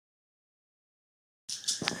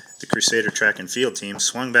Crusader track and field team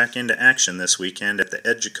swung back into action this weekend at the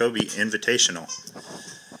Ed Jacoby Invitational.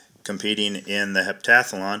 Competing in the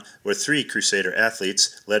heptathlon were 3 Crusader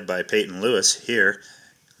athletes led by Peyton Lewis here,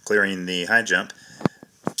 clearing the high jump.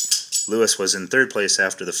 Lewis was in 3rd place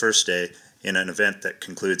after the first day in an event that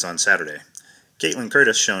concludes on Saturday. Caitlin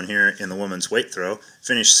Curtis, shown here in the women's weight throw,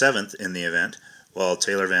 finished 7th in the event, while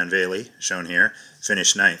Taylor Van Vele, shown here,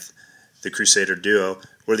 finished 9th. The Crusader duo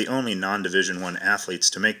were the only non-Division I athletes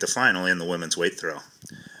to make the final in the women's weight throw.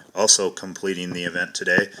 Also completing the event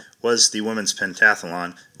today was the women's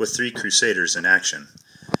pentathlon with 3 Crusaders in action.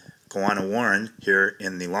 Kawana Warren, here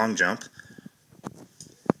in the long jump,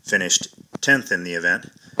 finished 10th in the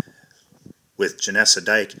event, with Janessa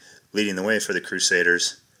Dyke leading the way for the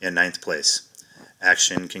Crusaders in 9th place.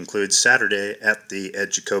 Action concludes Saturday at the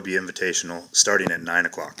Ed Jacoby Invitational starting at 9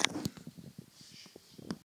 o'clock.